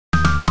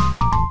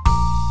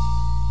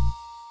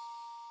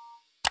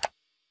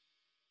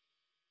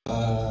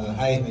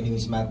Hi, my name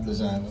is Matt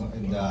Lozano,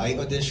 and I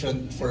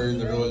auditioned for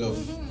the role of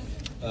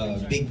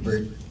Big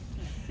Bird.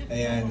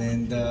 Ayan,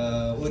 and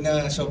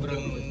una,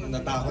 sobrang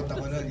natakot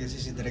ako nun kasi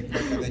si Direk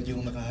Mark agad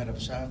yung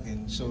nakaharap sa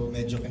akin. So,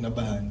 medyo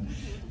kinabahan.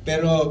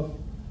 Pero,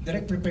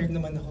 Direk, prepared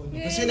naman ako.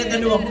 Kasi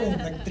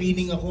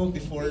nag-training ako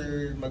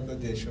before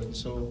mag-audition.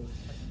 So,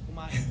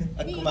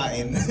 at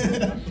kumain.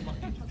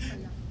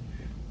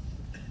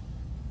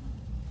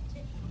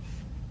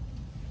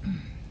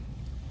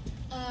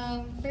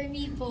 For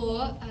me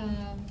po,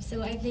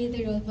 so I played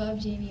the role po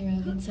of Jamie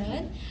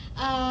Robinson.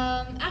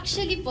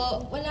 Actually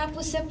po, wala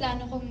po sa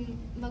plano kong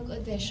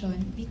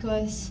mag-audition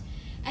because,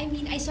 I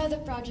mean, I saw the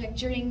project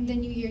during the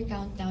New Year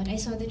countdown. I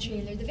saw the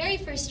trailer, the very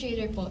first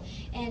trailer po.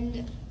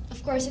 And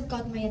of course, it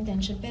caught my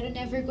attention. Pero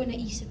never ko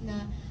naisip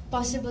na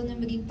possible na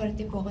maging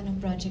parte po ako ng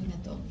project na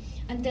to.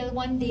 Until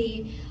one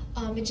day,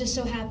 it just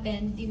so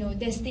happened, you know,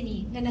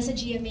 destiny, na nasa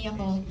GMA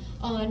ako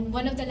on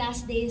one of the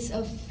last days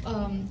of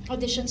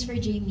auditions for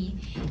Jamie.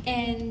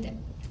 And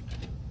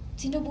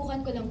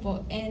sinubukan ko lang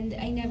po. And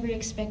I never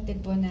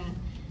expected po na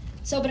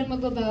sobrang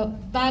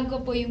magbabago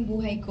po yung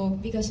buhay ko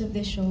because of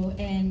the show.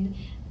 And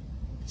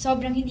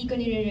sobrang hindi ko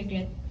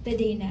nire-regret the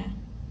day na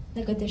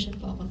nag-audition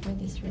po ako for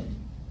this role.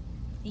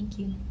 Thank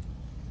you.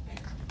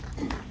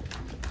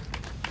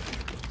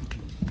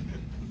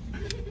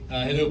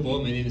 Hello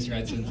po, my name is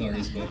Radson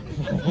Torres po.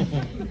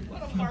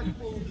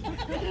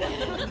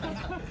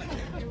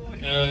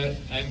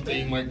 I'm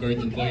playing Mark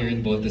Gordon po here in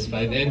Voltes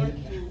 5. And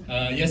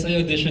yes, I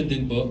auditioned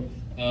din po.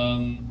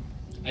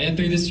 I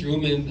entered this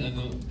room and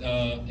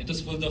it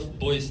was full of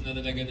boys na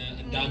talaga na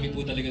ang dami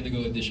po talaga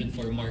nag-audition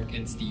for Mark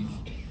and Steve.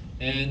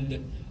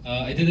 And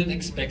I didn't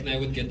expect na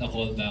I would get a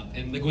call back.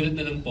 And nagulat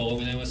na lang po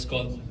when I was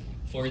called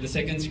for the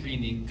second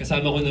screening.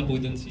 Kasama ko na po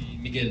dun si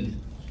Miguel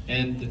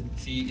and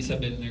si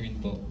Ysabel na rin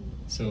po.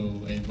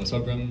 So, ayun po,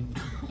 sobrang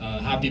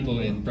happy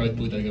po and proud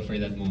po talaga for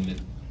that moment.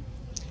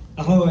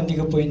 Ako, hindi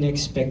ko po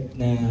in-expect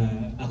na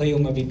ako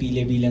yung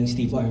mapipili bilang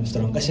Steve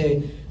Armstrong.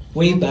 Kasi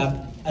way back,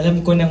 alam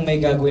ko nang may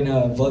gagawin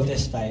na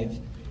Voltes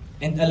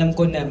 5. And alam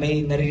ko na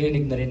may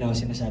naririnig na rin ako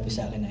sinasabi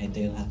sa akin na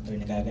ito yung actor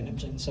na gaganap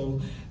dyan.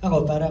 So,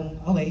 ako parang,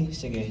 okay,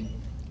 sige.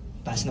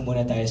 Pass na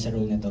muna tayo sa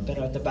role na to.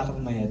 Pero at the back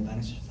of my head,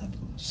 parang sabi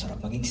ko,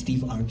 sarap maging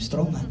Steve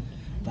Armstrong ha.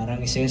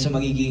 Parang isa yun sa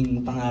magiging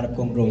pangarap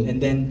kong role.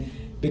 And then,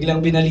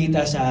 biglang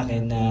binalita sa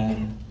akin na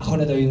ako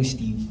na daw yung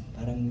Steve.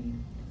 Parang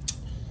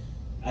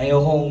ayaw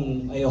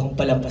kong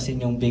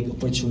palampasin yung big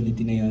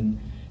opportunity na yun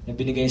na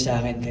binigay sa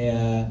akin.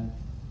 Kaya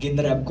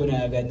ginrab ko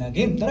na agad na,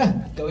 game, tara,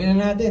 gawin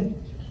na natin.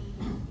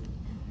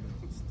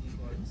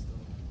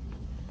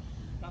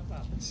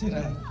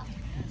 Sila.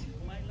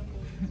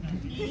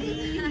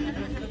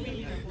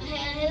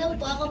 Hello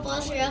po, ako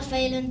po si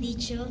Raphael. I'm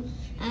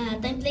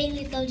playing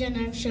Little John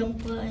Armstrong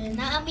po.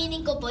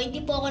 Naaminin ko po, hindi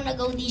po ako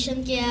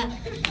nag-audition kaya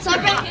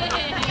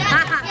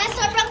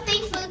sobrang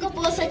thankful ko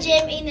po sa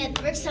GMA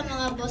Network, sa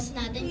mga boss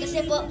natin.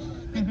 Kasi po,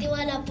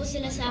 nagtiwala po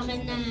sila sa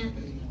akin na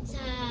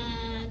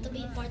to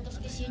be part of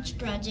this huge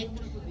project.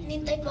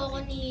 Hinintay po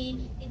ako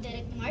ni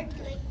Direk Mark,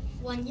 like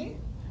 1 year?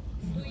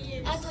 2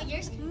 years. 2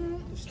 years?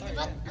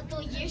 Diba?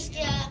 2 years,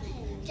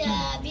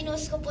 kaya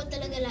binuhos ko po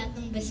talaga lahat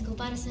ng best ko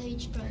para sa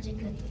huge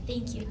project na to.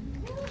 Thank you.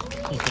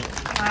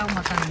 Wow,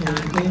 matanda.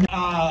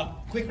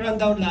 Quick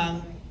rundown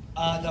lang.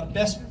 The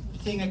best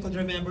thing I could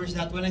remember is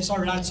that when I saw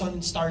Radson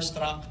in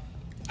Starstruck,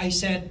 I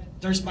said,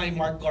 "There's my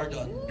Mark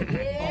Gordon."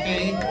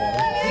 Okay?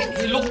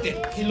 He looked it.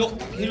 He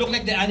looked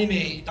like the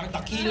anime,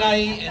 the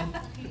kilay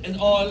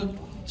and all.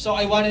 So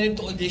I wanted him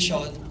to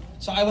audition.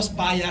 So I was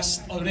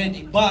biased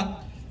already, but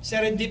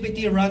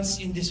serendipity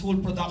runs in this whole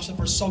production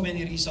for so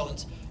many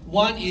reasons.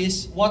 One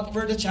is, what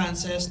were the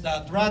chances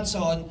that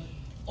Radson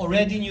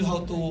already knew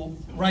how to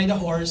ride a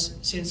horse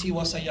since he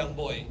was a young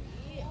boy?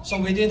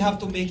 So we didn't have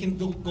to make him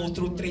go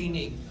through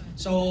training.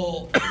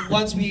 So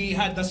once we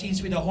had the scenes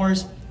with the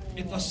horse,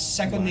 it was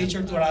second nature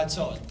to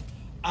Radson.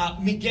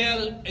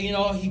 Miguel, you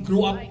know, he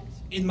grew up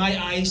in my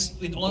eyes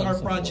with all our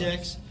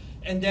projects.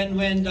 And then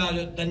when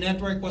the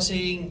network was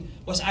eyeing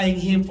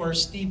him for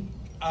Steve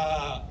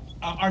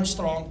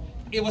Armstrong,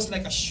 it was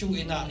like a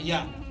shoe-in.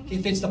 Yeah, he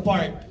fits the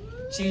part.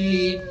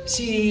 Si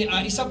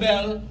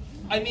Ysabel,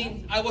 I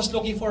mean, I was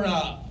looking for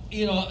a,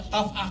 you know,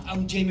 tough act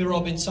ang Jamie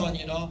Robinson,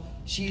 you know.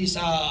 She is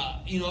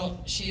a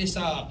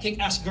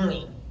kick-ass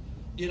girl,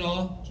 you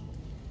know.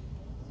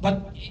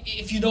 But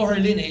if you know her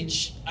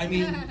lineage, I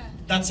mean,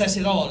 that says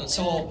it all.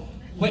 So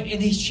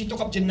she took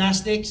up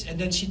gymnastics,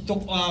 and then she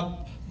took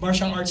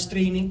martial arts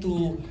training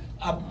to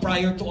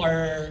prior to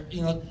our, you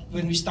know,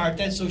 when we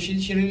started. So she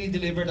really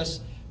delivered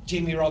us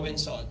Jamie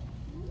Robinson.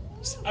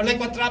 Like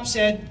what Rap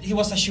said, he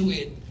was a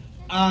shoe-in.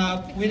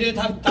 We didn't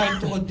have time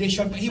to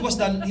audition, but he was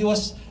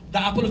the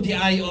apple of the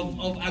eye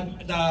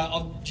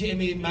of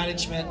GMA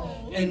management,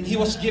 and he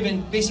was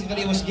given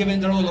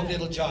the role of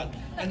Little John,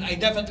 and I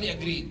definitely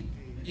agreed,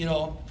 you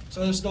know.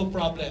 So there's no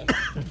problem.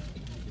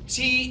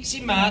 Si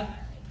Matt,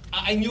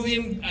 I knew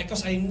him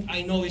because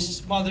I know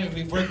his mother.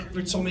 We've worked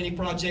with so many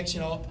projects,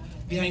 you know,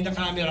 behind the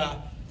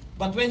camera.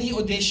 But when he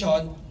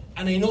auditioned,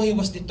 and I know he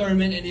was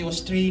determined and he was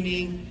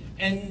training,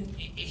 And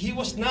he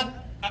was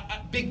not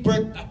a big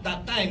bird at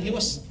that time. He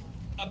was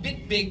a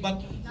bit big, but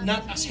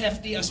not as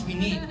hefty as we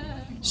need.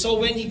 So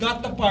when he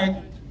got the part,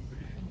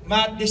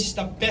 Matt, this is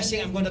the best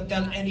thing I'm going to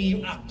tell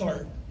any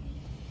actor.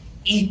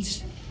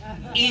 Eat.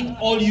 Eat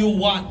all you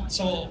want.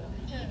 So,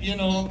 you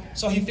know,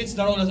 so he fits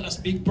the role as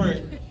Big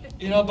Bird.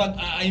 You know, but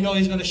I know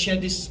he's going to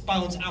shed his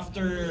pounds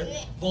after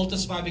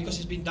Voltes 5 because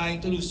he's been dying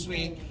to lose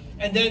weight.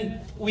 And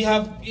then we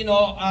have, you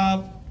know,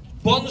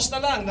 bonus na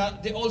lang na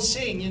they all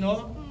sing, you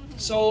know.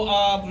 So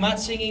Matt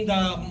singing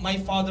the My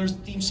Father's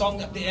theme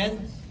song at the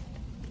end.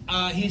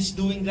 He's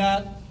doing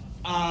that.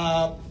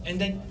 And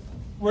then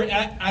we're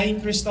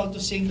eyeing Crystal to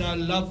sing the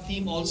love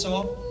theme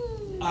also.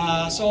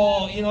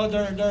 So, you know,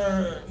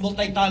 they're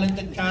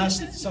multi-talented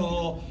cast.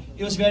 So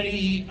it was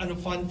very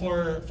fun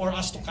for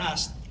us to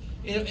cast.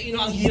 You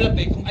know, ang hirap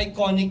eh, kung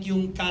iconic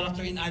yung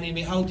character in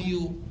anime, how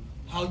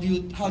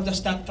does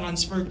that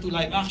transfer to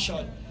live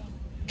action?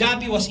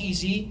 Gabby was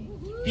easy.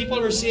 People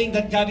were saying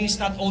that Gabby is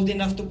not old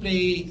enough to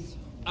play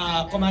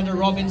Commander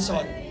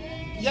Robinson.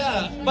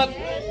 Yeah, but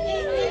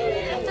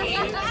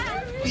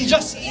he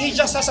just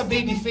has a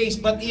baby face,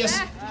 but he has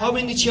how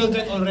many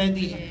children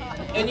already?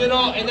 And you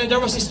know, and then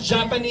there was this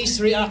Japanese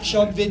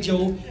reaction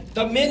video.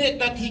 The minute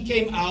that he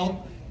came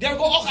out, they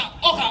go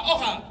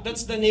Oka.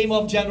 That's the name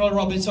of General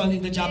Robinson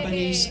in the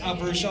Japanese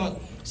version.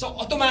 So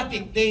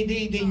automatic, they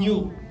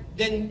knew.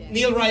 Then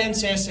Neil Ryan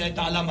says, the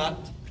alamat.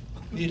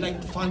 We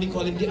like to fondly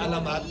call him the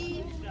alamat.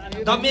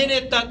 The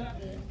minute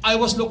that I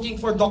was looking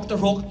for Dr.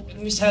 Hook,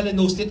 Miss Helen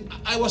knows it,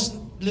 I was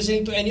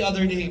listening to any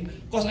other name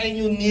because I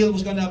knew Neil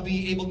was gonna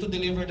be able to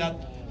deliver that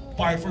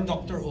part for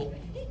Dr. Hook.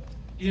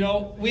 You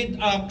know, with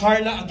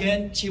Carla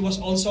again, she was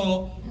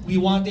also, we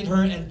wanted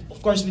her, and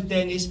of course with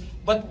Dennis.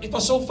 But it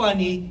was so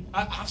funny,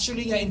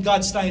 actually in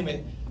God's time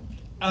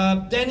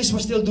Dennis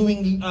was still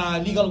doing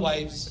Legal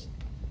Wives.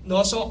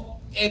 No?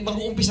 So,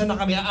 mag-uumpisa na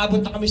kami,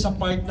 aabot na kami sa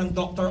part ng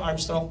Dr.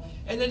 Armstrong.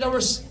 And then there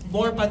was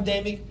more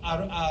pandemic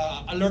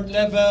alert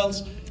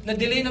levels,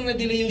 na-delay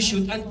yung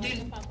shoot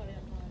until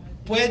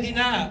pwede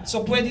na.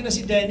 So pwede na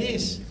si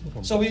Dennis.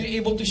 So we were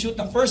able to shoot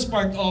the first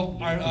part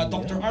of our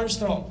Dr.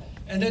 Armstrong.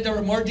 And then there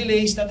were more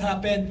delays that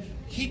happened.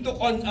 He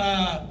took on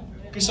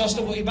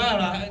Crisostomo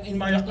Ibarra in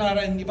Maria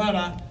Clara and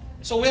Ibarra.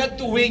 So we had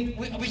to wait.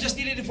 We just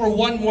needed it for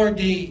one more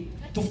day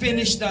to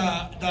finish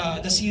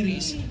the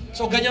series.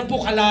 So ganyan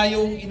po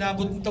kalayong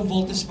inabot nitong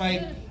Voltes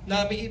 5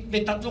 na may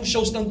 3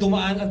 shows nang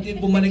dumaan until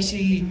bumalik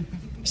si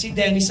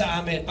Dennis sa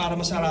amin para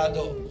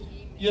masarado.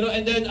 You know,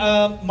 and then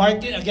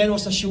Martin again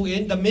was a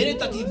shoe-in. The minute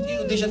that he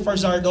auditioned for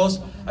Zardos,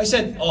 I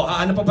said, oh,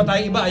 hahanap pa ba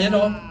tayo iba? Ayan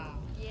o.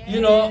 You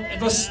know,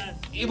 it was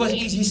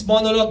easy. His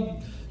monologue,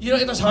 you know,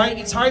 it was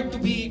hard. It's hard to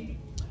be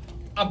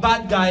a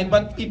bad guy,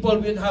 but people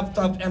will have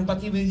to have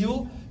empathy with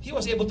you. He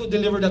was able to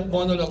deliver that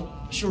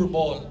monologue, sure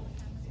ball.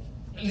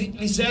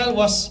 Lizelle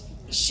was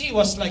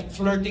like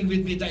flirting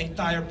with me the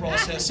entire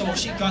process, so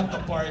she got the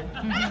part.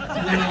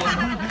 You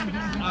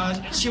know,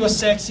 she was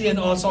sexy and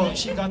also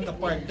she got the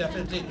part,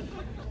 definitely.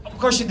 Of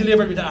course, she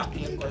delivered with the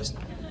acting, of course.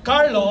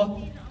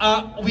 Carlo,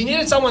 we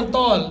needed someone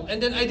tall,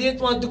 and then I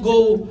didn't want to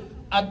go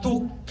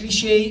too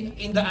cliche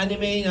in the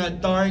anime,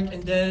 dark,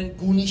 and then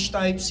Goonish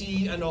type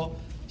si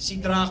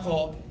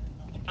Draco.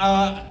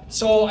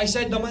 So I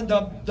said naman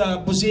the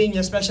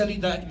Buzenia,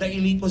 especially the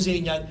elite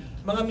Buzenian,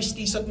 mga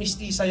mistiso at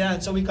mistisa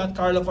yan. So we got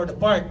Carlo for the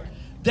part.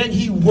 Then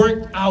he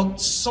worked out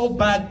so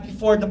bad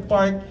before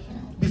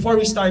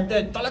we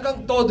started.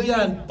 Talagang todo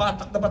yan,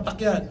 patak na patak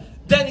yan.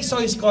 Then he saw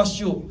his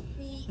costume.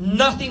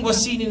 Nothing was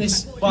seen in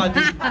his body.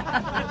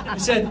 He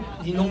said,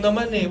 Ninong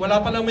naman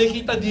wala pa lang may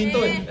kita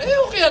dito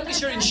okay, at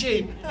least you're in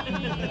shape.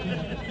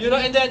 You know,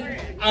 and then,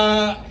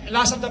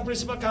 last of the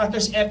principal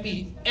characters,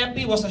 Epi.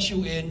 Epi was a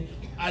shoe-in.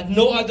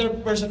 No other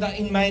person that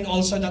in mind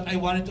also that I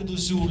wanted to do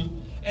Zul.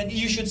 And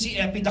you should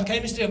see Epi. The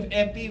chemistry of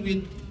Epi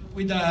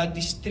with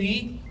these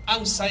three,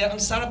 ang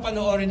sarap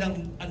panoorin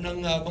ng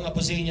mga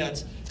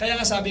Buzenians. Kaya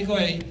nga sabi ko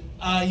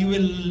you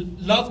will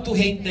love to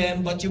hate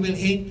them, but you will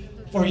hate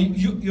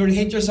you'll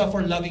hate yourself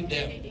for loving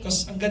them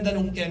because ang ganda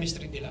ng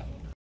chemistry nila.